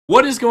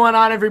What is going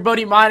on,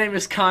 everybody? My name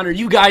is Connor.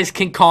 You guys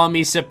can call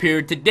me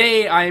Superior.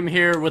 Today I am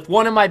here with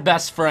one of my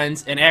best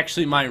friends and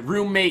actually my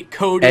roommate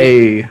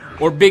Cody,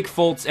 or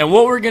BigFoltz, and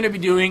what we're going to be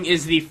doing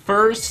is the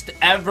first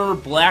ever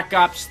Black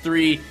Ops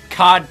 3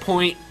 COD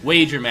point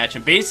wager match.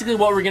 And basically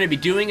what we're going to be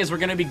doing is we're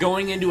going to be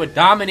going into a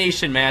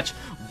domination match,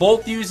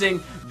 both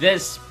using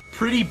this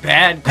pretty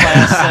bad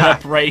class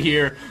setup right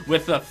here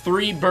with a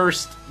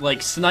 3-burst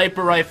like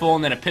sniper rifle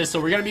and then a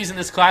pistol. We're going to be using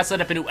this class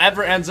setup, and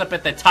whoever ends up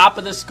at the top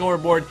of the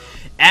scoreboard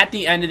at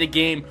the end of the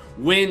game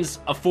wins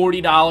a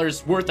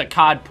 $40 worth of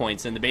COD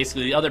points, and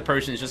basically the other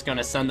person is just going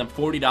to send them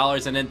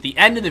 $40, and then at the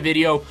end of the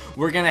video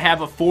we're going to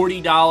have a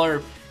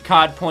 $40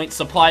 COD point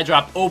supply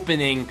drop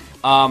opening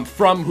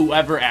from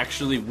whoever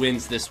actually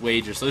wins this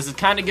wager. So this is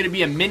kind of going to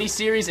be a mini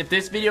series. If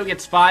this video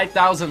gets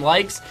 5,000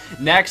 likes,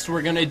 next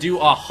we're going to do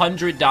a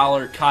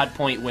 $100 COD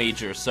point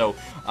wager. So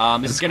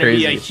this is going to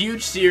be a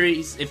huge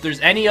series. If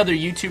there's any other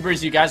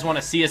YouTubers you guys want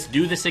to see us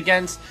do this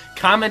against,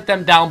 comment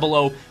them down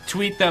below,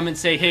 tweet them and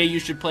say, hey, you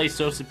should play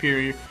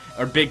SooSuperior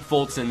or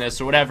BigFoltz in this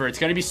or whatever. It's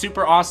going to be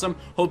super awesome.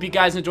 Hope you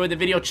guys enjoyed the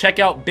video. Check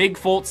out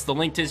BigFoltz. The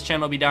link to his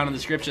channel will be down in the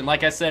description.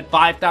 Like I said,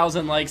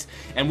 5,000 likes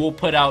and we'll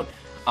put out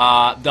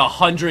the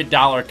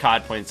 $100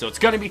 COD point. So it's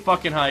going to be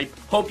fucking hype.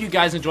 Hope you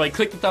guys enjoy.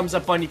 Click the thumbs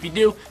up button if you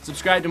do.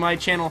 Subscribe to my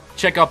channel.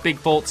 Check out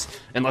BigFoltz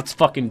and let's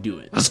fucking do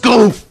it. Let's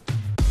go!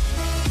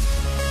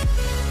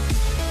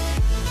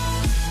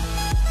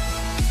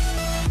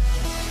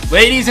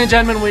 Ladies and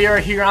gentlemen, we are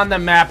here on the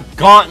map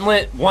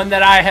Gauntlet, one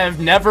that I have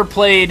never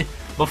played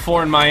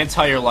before in my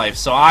entire life,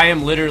 so I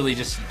am literally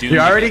just doing.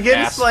 You're already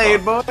getting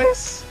slayed,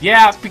 boys.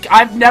 Yeah,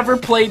 I've never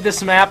played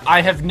this map.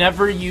 I have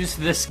never used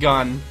this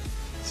gun.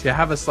 See, I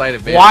have a slight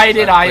advantage. Why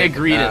did I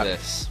agree to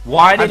this?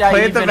 Why did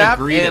I even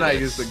agree to this? I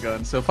used the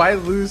gun, so if I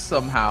lose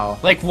somehow,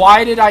 like,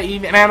 why did I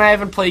even? Man, I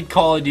haven't played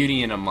Call of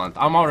Duty in a month.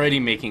 I'm already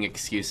making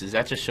excuses.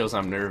 That just shows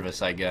I'm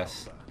nervous, I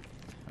guess.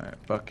 Alright,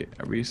 fuck it.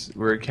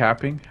 We're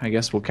capping? I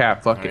guess we'll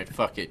cap. Fuck it.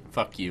 Fuck it.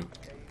 Fuck you.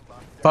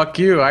 Fuck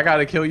you. I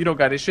gotta kill you. Don't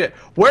got his shit.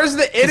 Where's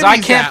the enemies? I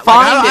can't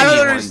find anyone, I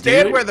don't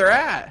understand dude. Where they're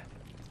at.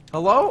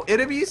 Hello,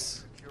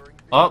 enemies?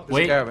 Oh,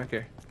 wait.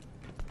 Okay.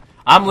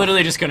 I'm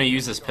literally just gonna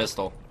use this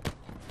pistol.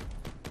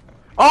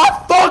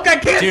 Oh fuck! I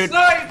can't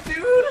snipe,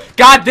 dude.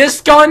 God, this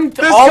gun.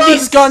 All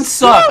these guns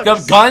suck.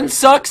 The gun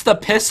sucks. The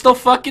pistol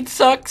fucking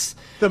sucks.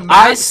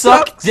 I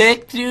suck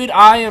dick, dude.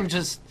 I am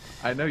just.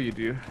 I know you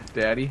do,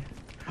 daddy.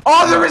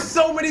 Oh, there were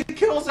so many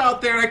kills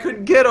out there and I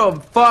couldn't get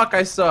them. Fuck,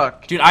 I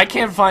suck. Dude, I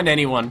can't find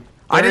anyone.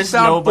 There is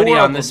nobody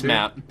on this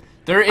map.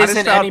 There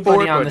isn't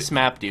anybody on this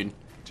map, dude.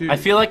 I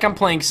feel like I'm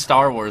playing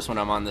Star Wars when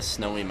I'm on this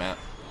snowy map.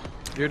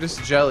 You're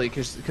just jelly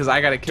because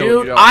I gotta kill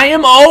you. Dude, I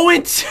am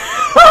 0-2!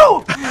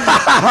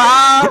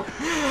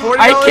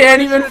 I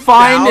can't even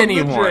find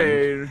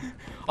anyone.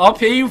 I'll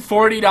pay you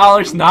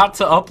 $40 not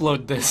to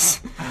upload this.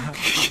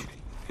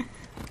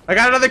 I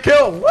got another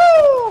kill.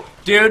 Woo!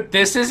 Dude,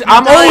 this is.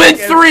 I'm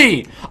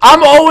 0-3! I'm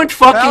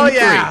 0-fucking-3! Hell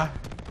yeah!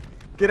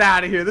 Get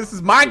out of here. This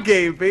is my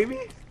game, baby.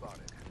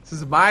 This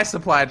is my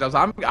supply jobs.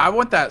 I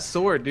want that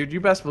sword, dude. You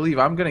best believe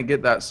I'm gonna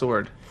get that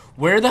sword.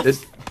 Where the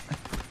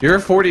your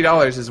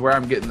 $40 is where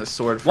I'm getting the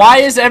sword from. Why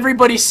is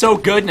everybody so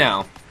good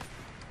now?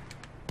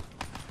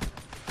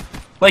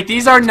 Like,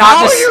 these are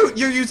not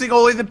you're using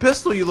only the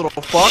pistol, you little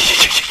fuck.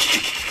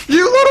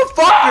 You little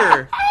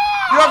fucker!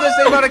 You have the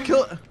same amount of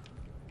kill.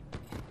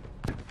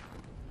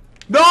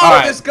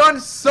 No, this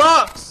gun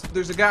sucks!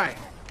 There's a guy.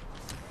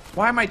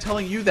 Why am I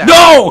telling you that?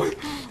 No!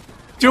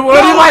 Dude,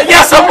 what am I?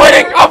 Yes, I'm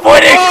winning! I'm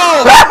winning!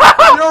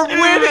 Oh,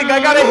 you're winning! I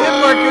got a hit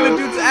mark in the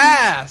dude's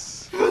ass!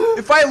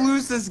 If I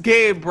lose this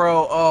game,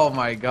 bro, oh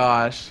my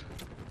gosh.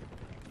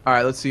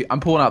 Alright, let's see. I'm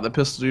pulling out the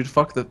pistol, dude.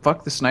 Fuck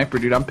the sniper,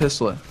 dude. I'm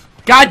pistoling.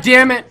 God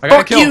damn it!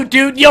 Fuck you,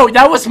 dude! Yo,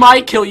 that was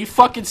my kill. You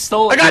fucking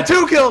stole it. I got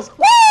 2 kills!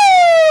 Woo!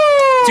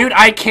 Dude,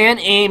 I can't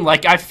aim.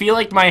 Like, I feel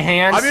like my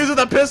hands. I'm using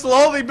the pistol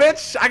only,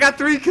 bitch. I got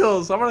 3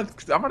 kills. I'm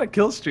on a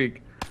kill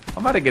streak. I'm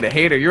about to get a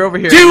hater. You're over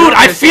here. Dude,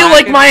 I feel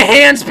like my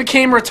hands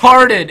became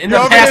retarded in the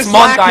past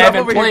month I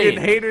haven't played. Here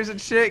getting haters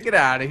and shit. Get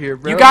out of here,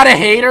 bro. You got a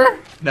hater?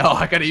 No,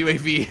 I got a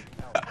UAV.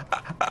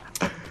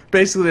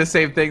 Basically the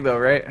same thing, though,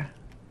 right?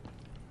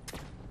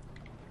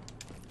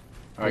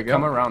 Alright,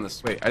 come around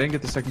this. Wait, I didn't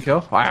get the second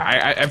kill.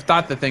 I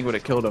thought the thing would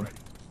have killed him.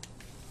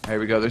 Here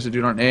we go. There's a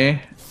dude on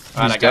A.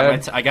 Alright,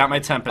 I got my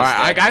Tempest.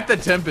 Alright, I got the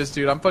Tempest,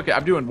 dude. I'm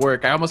doing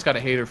work. I almost got a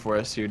hater for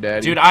us here,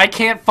 daddy. Dude, I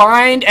can't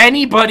find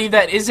anybody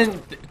that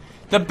isn't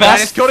the best. I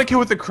just killed a kid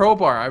with the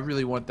crowbar. I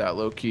really want that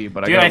low key,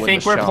 but dude, I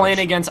think we're playing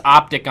against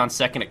Optic on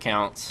second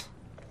accounts.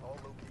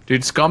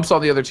 Dude, Scump's on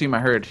the other team. I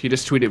heard. He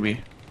just tweeted me.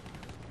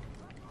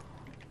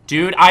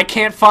 Dude, I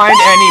can't find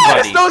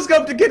anybody. No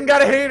Scump again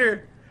got a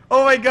hater.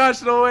 Oh my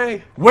gosh, no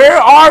way. Where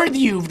are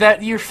you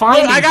that you're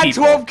finding? Look, I got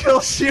people? 12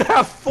 kills. You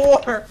have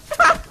 4.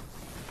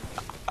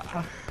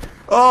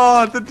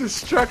 Oh, the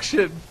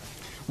destruction.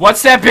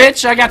 What's that,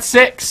 bitch? I got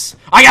 6.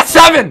 I got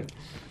 7.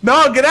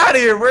 No, get out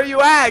of here. Where are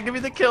you at? Give me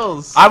the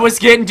kills. I was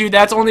getting, dude.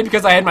 That's only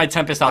because I had my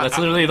Tempest out. That's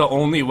literally the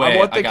only way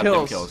I got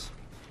them kills.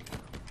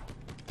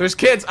 There's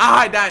kids. Ah,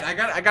 I died.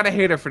 I got a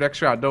hater for next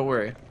round. Don't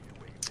worry.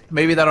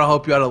 Maybe that'll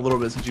help you out a little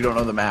bit since you don't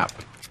know the map.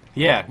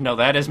 Yeah, no,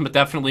 that is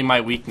definitely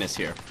my weakness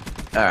here.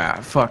 Ah,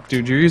 fuck,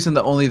 dude. You're using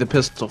only the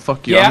pistol.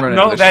 Fuck you. Yeah, I'm running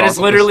no, the that is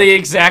literally pistol.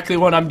 exactly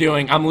what I'm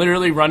doing. I'm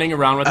literally running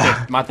around with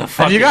the fucking...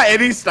 Have you got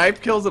any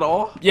snipe kills at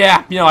all?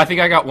 Yeah, I think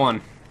I got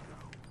one.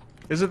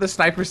 Isn't the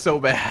sniper so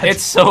bad?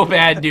 It's so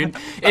bad, dude.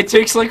 It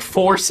takes like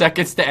 4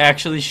 seconds to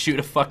actually shoot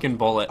a fucking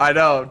bullet. I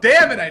know.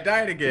 Damn it, I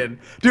died again.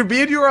 Dude,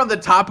 me and you are on the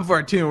top of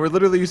our team. We're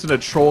literally using a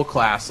troll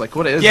class. Like,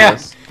 what is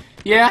this?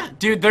 Yeah,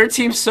 dude, their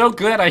team's so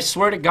good, I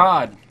swear to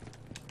God.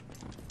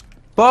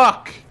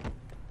 Fuck.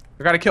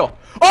 I got a kill.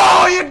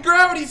 Oh, you had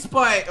gravity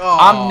spike. Oh.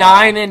 I'm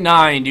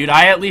 9-9, dude.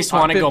 I at least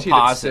want to go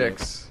positive.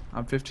 6.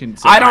 I'm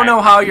 15-6. I don't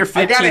know how you're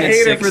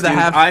 15-6, for the dude.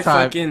 half I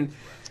time. fucking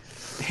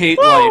hate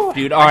life,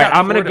 dude. All right,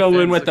 I'm gonna go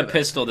in with the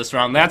defense. pistol this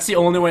round. That's the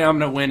only way I'm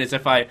gonna win is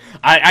if I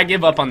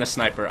give up on the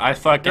sniper. I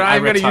You're not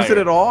even gonna use it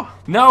at all?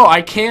 No,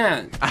 I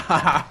can't.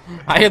 I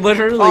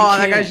literally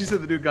can't. That guy just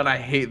said the new gun. I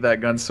hate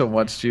that gun so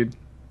much, dude.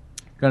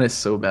 Gun is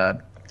so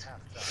bad.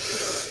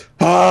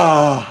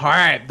 Oh, all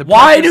right.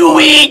 Why do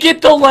we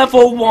get the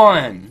level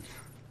 1?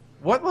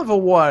 What level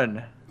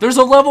 1? There's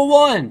a level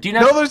 1. Do you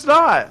know? No, there's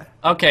not.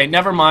 Okay,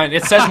 never mind.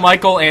 It says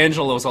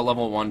Michelangelo's a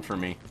level 1 for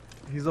me.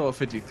 He's level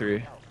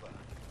 53.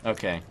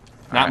 Okay.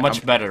 Not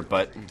much better,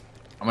 but...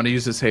 I'm gonna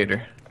use this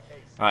hater.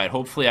 Alright,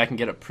 hopefully I can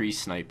get a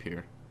pre-snipe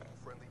here.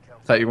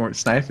 Thought you weren't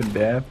sniping,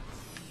 Dad.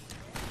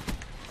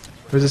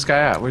 Where's this guy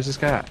at? Where's this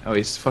guy at? Oh,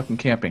 he's fucking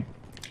camping.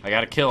 I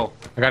got a kill.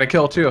 I got a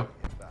kill, too.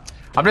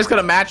 I'm just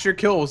gonna match your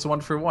kills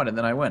 1 for 1, and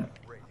then I win.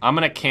 I'm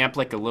gonna camp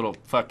like a little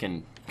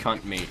fucking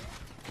cunt mate.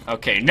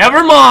 Okay,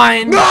 never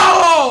mind!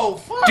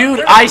 No! Fuck, dude,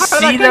 how I did see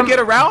that guy them... get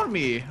around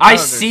me? I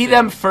see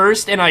them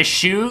first and I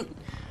shoot,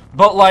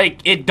 but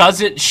like, it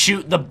doesn't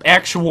shoot the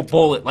actual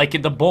bullet. Like,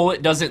 the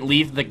bullet doesn't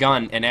leave the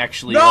gun and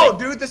actually... No, like...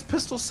 dude, this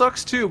pistol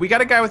sucks, too. We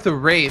got a guy with a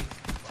Wraith.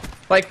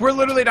 Like, we're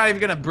literally not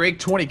even gonna break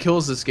 20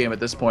 kills this game at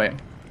this point.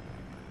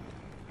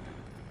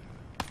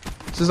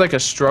 This is like a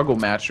struggle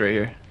match right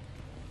here.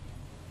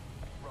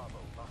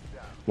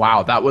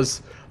 Wow,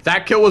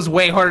 that kill was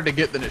way harder to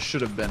get than it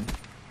should have been.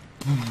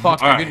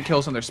 Fuck, I'm getting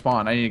kills on their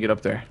spawn. I need to get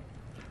up there.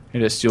 I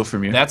need to steal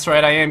from you. That's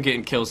right, I am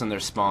getting kills in their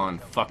spawn.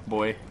 Fuck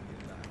boy.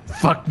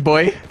 Fuck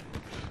boy.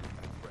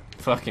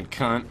 Fucking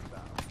cunt.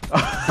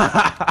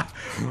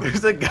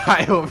 There's a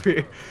guy over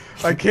here.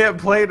 I can't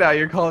play now.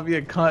 You're calling me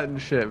a cunt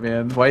and shit,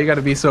 man. Why you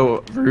gotta be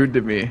so rude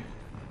to me?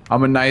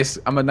 I'm a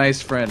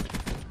nice friend.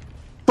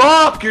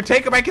 Fuck! You're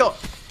taking my kill.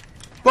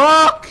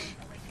 Fuck!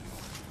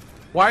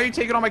 Why are you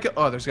taking all my kill?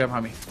 Oh, there's a guy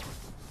behind me.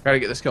 Gotta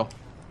get this kill.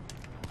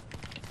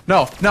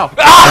 No, no. What's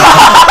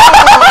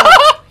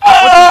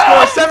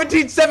the score?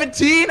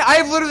 17-17? I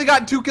have literally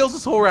gotten 2 kills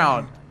this whole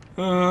round.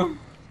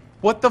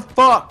 What the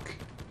fuck?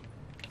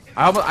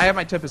 I have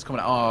my Tempest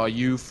coming out. Oh,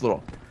 you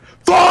little.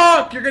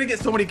 Fuck! You're gonna get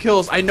so many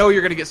kills. I know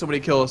you're gonna get so many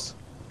kills.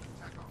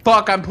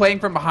 Fuck, I'm playing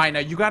from behind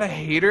now. You got a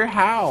hater?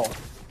 How?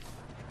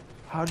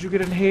 How'd you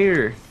get a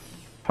hater?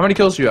 How many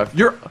kills do you have?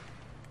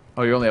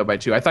 Oh, you're only up by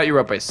 2. I thought you were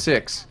up by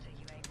 6.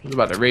 I was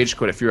about to rage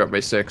quit if you were up by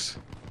 6.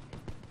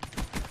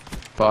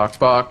 Fuck,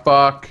 fuck,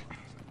 fuck.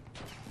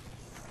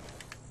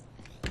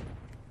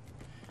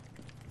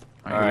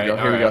 Alright, here we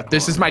go, here we go.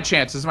 This is my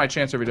chance. This is my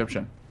chance of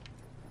redemption.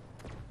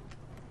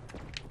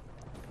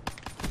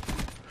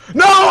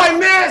 No, I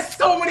missed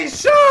so many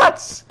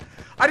shots!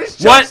 I just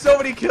jumped so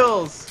many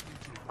kills.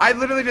 I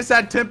literally just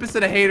had Tempest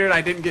and a hater and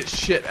I didn't get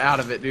shit out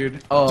of it,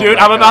 dude. Oh, dude,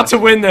 I'm about to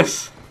win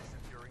this.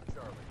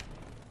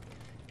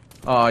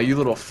 Oh, you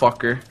little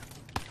fucker.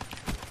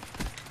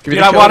 Dude,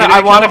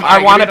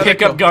 I wanna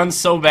pick up guns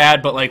so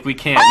bad, but like we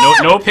can't.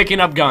 No picking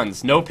up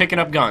guns. No picking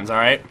up guns,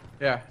 alright?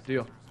 Yeah,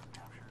 deal.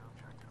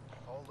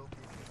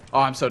 Oh,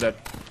 I'm so dead.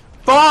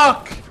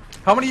 Fuck!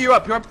 How many are you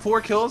up? You're up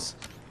 4 kills?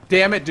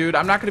 Damn it, dude.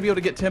 I'm not gonna be able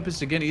to get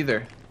Tempest again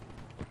either.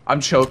 I'm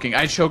choking.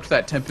 I choked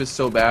that Tempest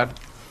so bad.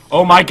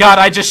 Oh my god,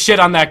 I just shit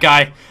on that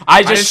guy.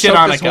 I just shit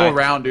on that guy. this whole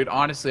round, dude.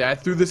 Honestly, I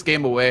threw this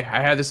game away. I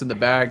had this in the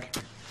bag.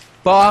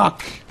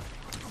 Fuck!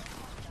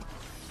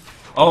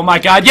 Oh my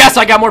god, yes,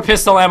 I got more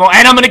pistol ammo,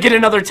 and I'm gonna get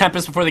another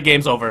Tempest before the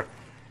game's over.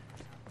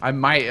 I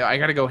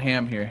gotta go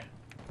ham here.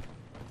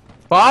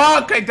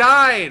 Fuck, I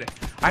died!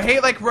 I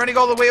hate like running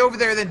all the way over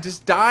there and then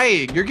just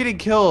dying. You're getting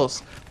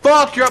kills.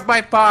 Fuck, you're up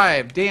by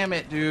 5. Damn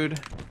it, dude.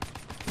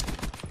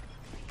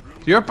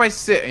 You're up by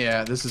 6.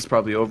 Yeah, this is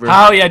probably over.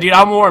 Oh yeah, dude,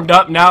 I'm warmed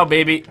up now,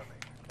 baby.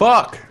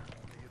 Fuck.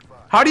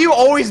 How do you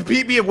always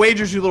beat me at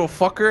wagers, you little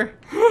fucker?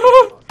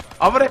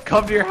 I'm gonna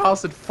come to your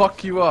house and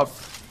fuck you up.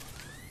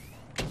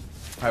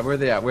 Alright, where are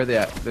they at? Where are they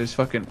at? There's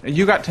fucking...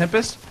 You got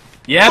Tempest?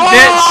 Yeah, bitch!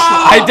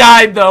 I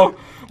died, though.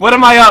 What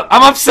am I up?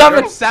 I'm up 7!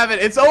 You're up 7.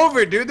 It's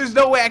over, dude. There's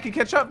no way I can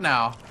catch up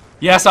now.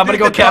 Yes, I'm gonna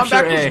go capture A.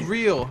 The comeback was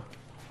real.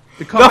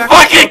 The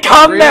fucking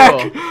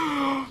comeback!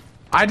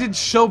 I did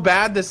so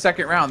bad this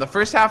second round. The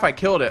first half, I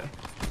killed it.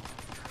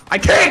 I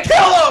can't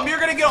kill him! You're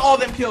gonna get all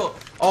them killed.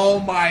 Oh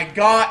my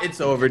god, it's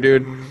over,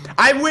 dude.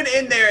 I went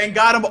in there and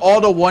got them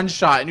all to 1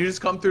 shot, and you just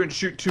come through and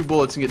shoot 2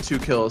 bullets and get 2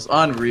 kills.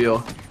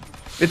 Unreal.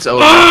 It's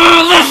over.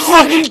 Let's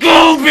fucking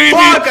go, baby!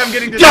 Fuck, I'm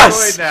getting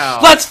destroyed now.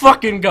 Let's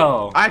fucking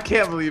go. I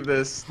can't believe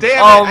this. Damn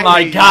it. Oh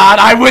my god,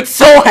 I went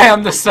so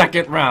ham the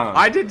second round.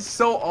 I did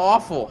so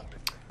awful.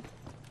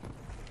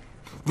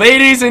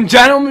 Ladies and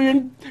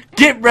gentlemen,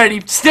 get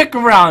ready. Stick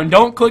around.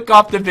 Don't click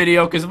off the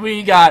video because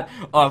we got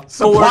a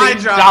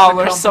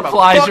 $40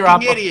 supply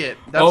drop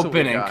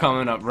opening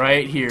coming up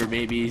right here,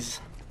 babies.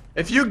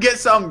 If you get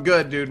something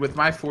good, dude, with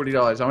my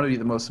 $40, I'm gonna be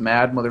the most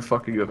mad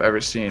motherfucker you have ever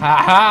seen.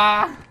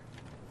 Haha.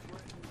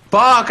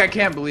 Fuck, I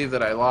can't believe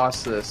that I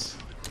lost this.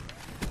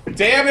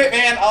 Damn it,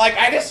 man. Like,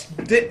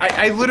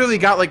 I literally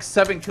got like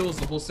 7 kills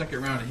the whole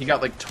second round, and he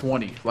got like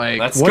 20. Like,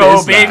 let's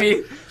go,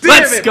 baby.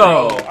 Let's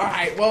go.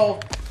 Alright, well,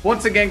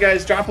 once again,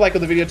 guys, drop a like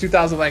on the video.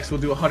 2,000 likes, we'll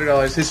do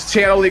 $100. His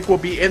channel link will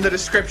be in the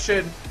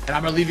description, and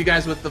I'm gonna leave you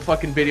guys with the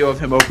fucking video of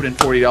him opening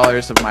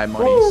 $40 of my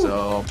money,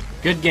 so...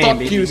 Good game,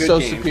 baby. Fuck you, Good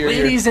game. SooSuperior.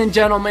 Ladies and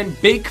gentlemen,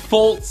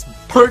 BigFoltz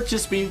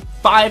purchased me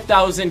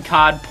 5,000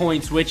 COD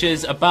points, which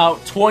is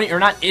about 20, or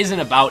not isn't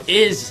about,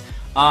 is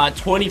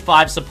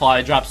 25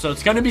 supply drops. So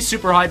it's going to be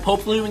super hype.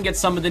 Hopefully we can get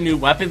some of the new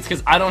weapons,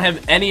 because I don't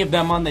have any of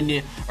them on the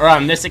new, or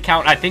on this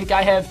account. I think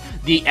I have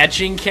the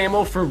etching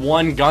camo for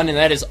 1 gun, and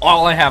that is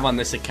all I have on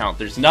this account.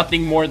 There's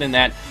nothing more than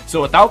that.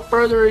 So without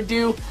further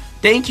ado,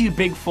 thank you,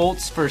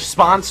 BigFoltz, for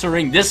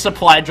sponsoring this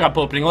supply drop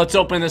opening. Let's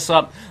open this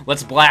up.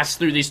 Let's blast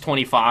through these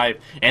 25.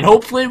 And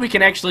hopefully we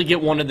can actually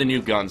get one of the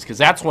new guns, because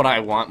that's what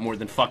I want more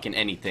than fucking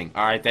anything.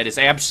 Alright, that is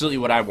absolutely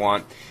what I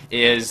want.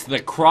 Is the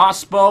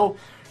crossbow,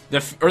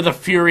 or the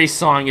Fury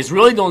song is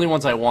really the only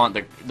ones I want.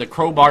 The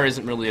crowbar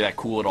isn't really that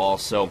cool at all,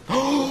 so...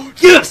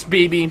 Yes,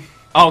 baby!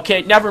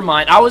 Okay, never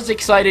mind. I was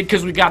excited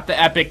because we got the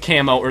epic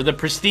camo, or the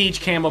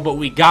prestige camo, but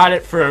we got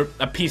it for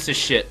a piece of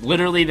shit.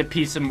 Literally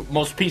the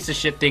most piece of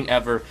shit thing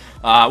ever,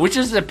 which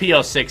is the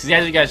PO6.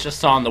 As you guys just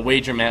saw in the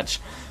wager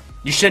match,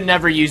 you should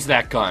never use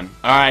that gun.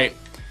 Alright.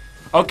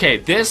 Okay,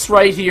 this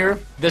right here,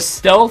 the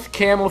stealth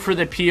camo for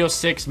the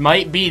PO6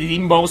 might be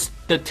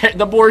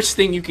the worst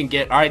thing you can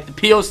get. Alright, the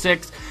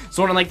PO6 is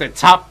one of like the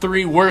top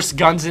 3 worst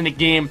guns in the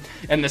game,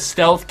 and the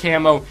stealth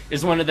camo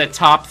is one of the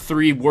top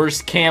 3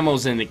 worst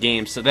camos in the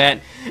game. So that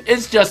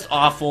is just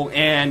awful,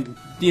 and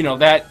you know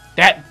that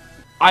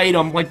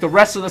item, like the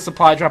rest of the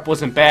supply drop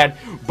wasn't bad,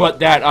 but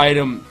that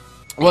item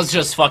was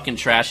just fucking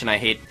trash, and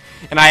I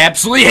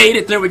absolutely hate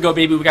it. There we go,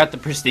 baby. We got the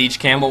prestige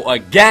camo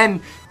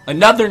again.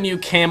 Another new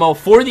camo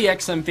for the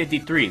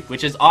XM53,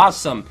 which is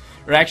awesome.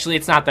 Or actually,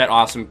 it's not that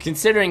awesome,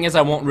 considering as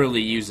I won't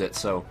really use it,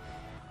 so...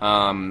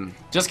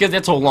 just because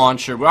it's a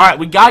launcher. Alright,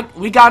 we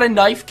got a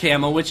knife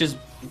camo, which is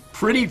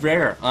pretty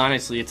rare,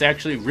 honestly. It's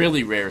actually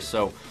really rare,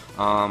 so...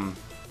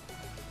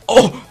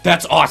 Oh,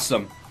 that's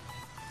awesome!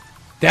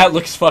 That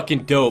looks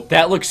fucking dope.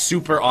 That looks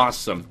super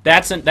awesome.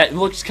 That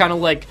looks kind of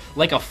like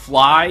a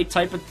fly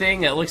type of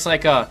thing. It looks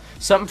like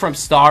something from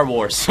Star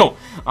Wars. So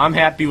I'm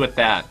happy with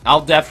that.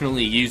 I'll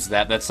definitely use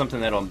that. That's something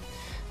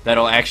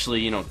that'll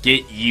actually, you know,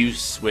 get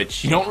use,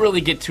 which you don't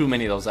really get too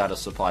many of those out of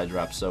supply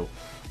drops. So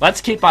let's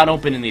keep on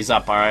opening these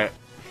up. All right.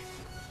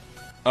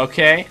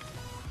 Okay.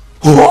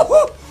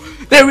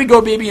 There we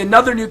go, baby.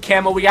 Another new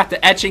camo. We got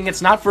the etching.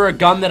 It's not for a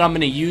gun that I'm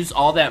going to use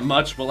all that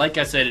much, but like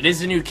I said, it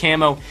is a new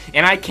camo,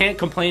 and I can't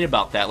complain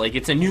about that. Like,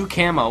 it's a new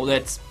camo.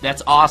 That's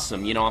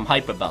awesome. You know, I'm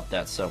hype about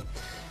that, so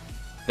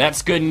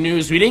that's good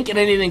news. We didn't get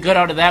anything good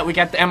out of that. We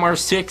got the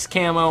MR6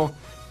 camo.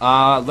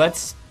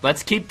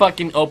 Let's keep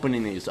fucking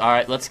opening these. All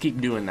right, let's keep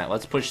doing that.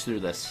 Let's push through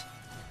this.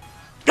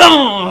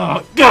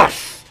 Oh,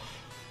 gosh.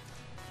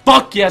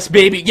 Fuck yes,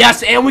 baby.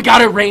 Yes, and we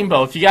got a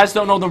rainbow. If you guys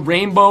don't know, the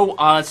rainbow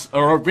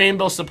or a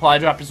rainbow supply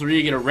drop is where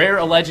you get a rare,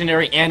 a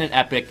legendary, and an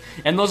epic.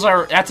 And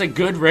that's a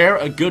good rare,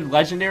 a good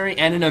legendary,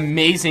 and an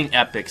amazing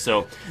epic.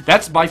 So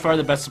that's by far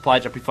the best supply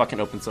drop we fucking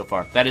opened so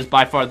far. That is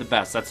by far the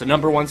best. That's the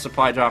 #1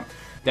 supply drop.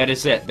 That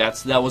is it.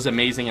 That was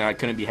amazing, and I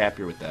couldn't be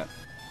happier with that.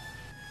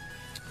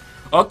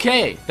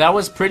 Okay, that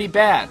was pretty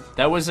bad.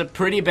 That was a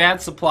pretty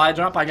bad supply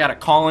drop. I got a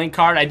calling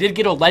card. I did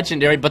get a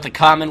legendary, but the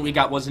common we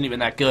got wasn't even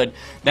that good.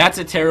 That's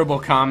a terrible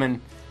common.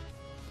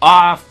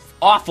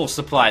 Awful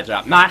supply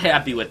drop. Not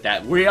happy with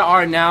that. We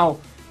are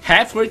now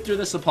halfway through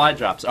the supply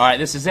drops. Alright,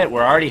 this is it.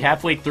 We're already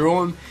halfway through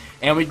them.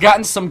 And we've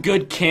gotten some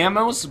good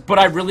camos, but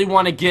I really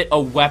want to get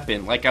a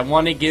weapon. Like, I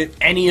want to get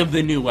any of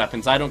the new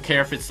weapons. I don't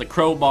care if it's the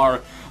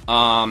crowbar,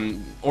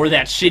 or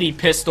that shitty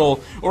pistol,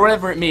 or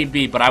whatever it may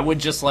be, but I would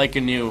just like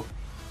a new...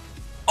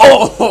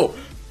 Oh!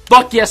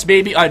 Fuck yes,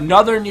 baby.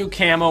 Another new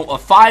camo, a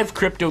 5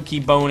 crypto key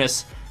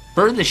bonus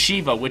for the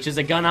Shiva, which is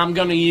a gun I'm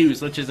gonna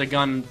use, which is a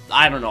gun,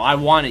 I don't know, I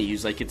want to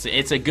use. Like,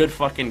 it's a good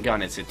fucking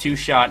gun. It's a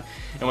 2-shot,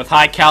 and with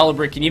high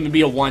caliber, it can even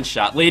be a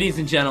 1-shot. Ladies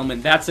and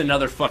gentlemen, that's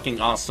another fucking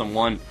awesome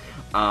one.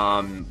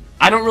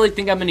 I don't really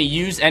think I'm going to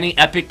use any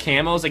epic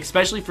camos,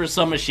 especially for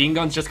some machine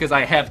guns, just because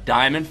I have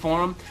diamond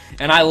for them,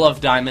 and I love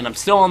diamond. I'm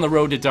still on the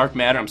road to dark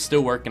matter. I'm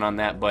still working on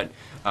that, but,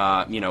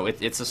 you know,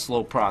 it's a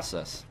slow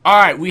process.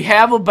 Alright, we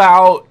have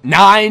about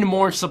 9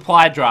 more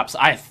supply drops,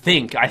 I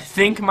think. I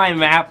think my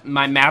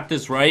math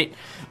is right.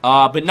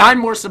 But 9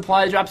 more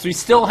supply drops. We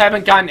still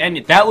haven't gotten any.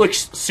 That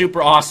looks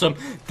super awesome.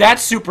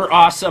 That's super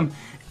awesome.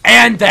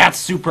 And that's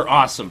super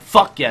awesome.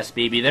 Fuck yes,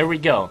 baby. There we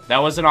go. That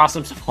was an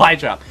awesome supply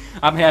drop.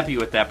 I'm happy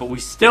with that, but we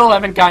still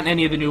haven't gotten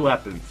any of the new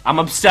weapons. I'm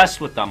obsessed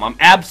with them. I'm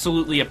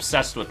absolutely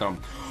obsessed with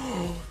them.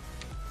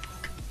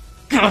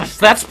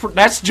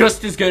 That's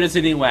just as good as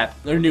a new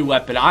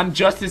weapon. I'm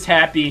just as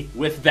happy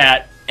with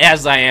that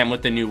as I am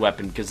with the new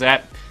weapon, because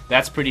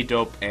that's pretty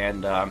dope,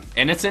 and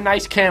it's a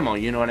nice camo,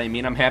 you know what I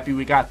mean? I'm happy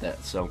we got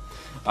that. So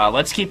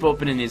let's keep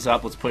opening these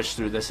up. Let's push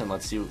through this and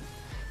let's see.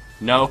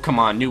 No, come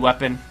on, new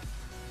weapon.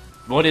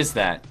 What is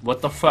that?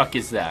 What the fuck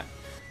is that?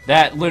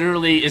 That's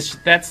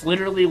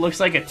literally looks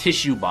like a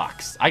tissue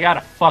box. I got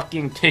a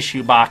fucking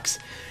tissue box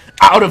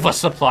out of a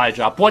supply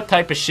drop. What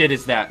type of shit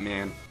is that,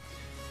 man?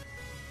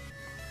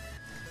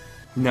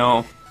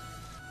 No.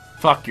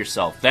 Fuck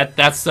yourself.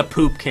 That's the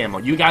poop camo.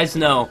 You guys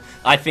know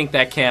I think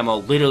that camo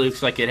literally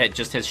looks like it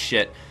just has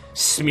shit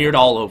smeared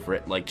all over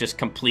it. Like just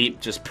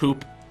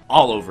poop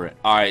all over it.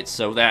 Alright,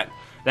 so that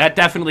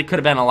definitely could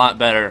have been a lot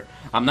better.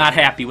 I'm not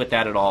happy with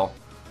that at all.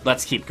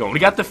 Let's keep going. We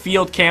got the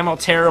field camo,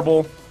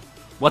 terrible.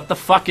 What the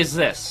fuck is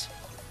this?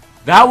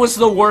 That was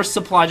the worst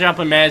supply drop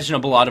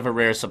imaginable out of a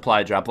rare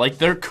supply drop. Like,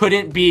 there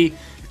couldn't be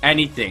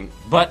anything.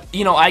 But,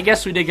 you know, I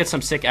guess we did get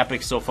some sick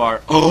epics so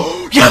far.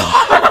 Oh,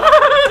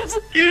 yes!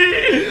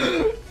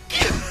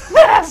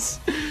 Yes!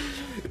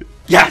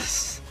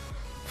 Yes!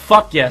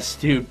 Fuck yes,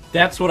 dude.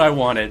 That's what I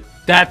wanted.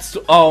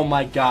 Oh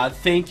my god.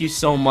 Thank you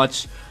so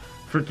much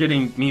for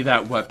getting me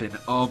that weapon.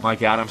 Oh my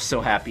god, I'm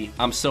so happy.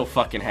 I'm so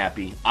fucking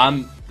happy.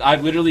 I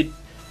literally...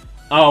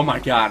 Oh my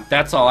god,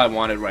 that's all I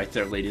wanted right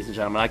there, ladies and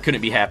gentlemen. I couldn't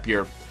be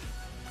happier.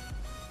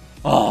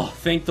 Oh,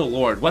 thank the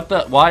Lord. What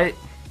the... Why...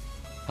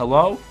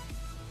 Hello?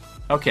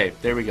 Okay,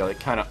 there we go.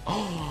 It kind of...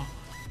 Oh.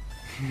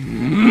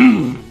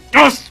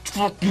 Let's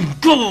fucking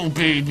go,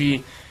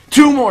 baby!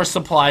 2 more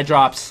supply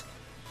drops.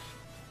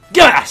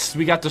 Yes!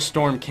 We got the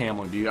storm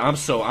camo, dude. I'm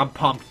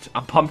pumped.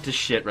 I'm pumped as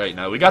shit right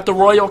now. We got the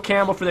royal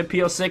camo for the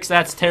PO6.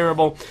 That's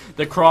terrible.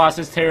 The cross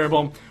is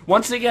terrible.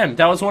 Once again,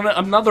 that was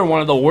another one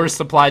of the worst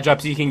supply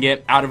drops you can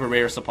get out of a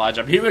rare supply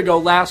drop. Here we go,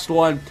 last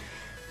one.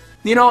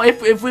 You know,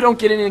 if we don't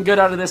get anything good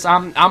out of this,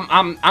 I'm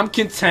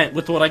content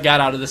with what I got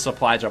out of this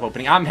supply drop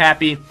opening. I'm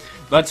happy.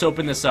 Let's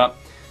open this up.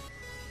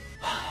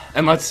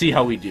 And let's see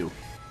how we do.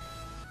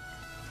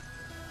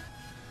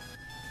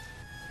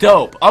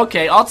 Dope.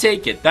 Okay, I'll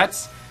take it. That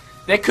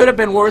could have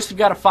been worse. We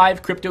got a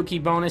 5 crypto key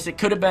bonus. It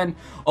could have been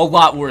a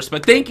lot worse.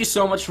 But thank you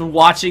so much for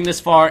watching this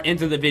far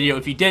into the video.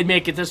 If you did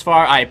make it this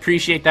far, I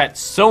appreciate that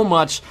so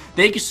much.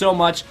 Thank you so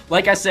much.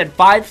 Like I said,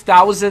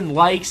 5,000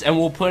 likes and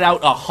we'll put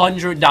out a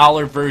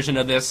 $100 version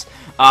of this.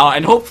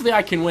 And hopefully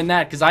I can win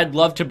that, because I'd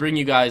love to bring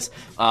you guys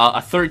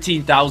a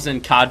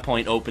 13,000 COD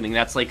point opening.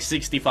 That's like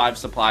 65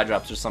 supply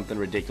drops or something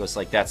ridiculous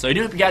like that. So I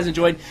do hope you guys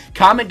enjoyed.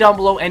 Comment down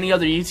below any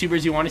other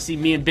YouTubers you want to see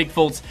me and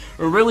BigFoltz,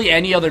 or really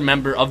any other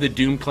member of the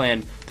Doom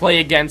Clan play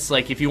against.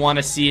 Like if you want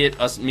to see it,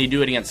 me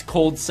do it against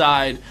Cold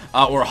Side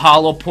or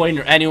Hollow Point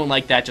or anyone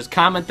like that, just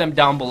comment them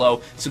down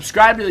below.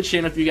 Subscribe to the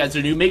channel if you guys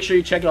are new. Make sure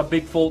you check out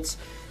BigFoltz.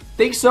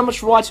 Thanks so much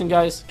for watching,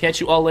 guys.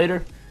 Catch you all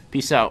later.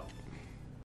 Peace out.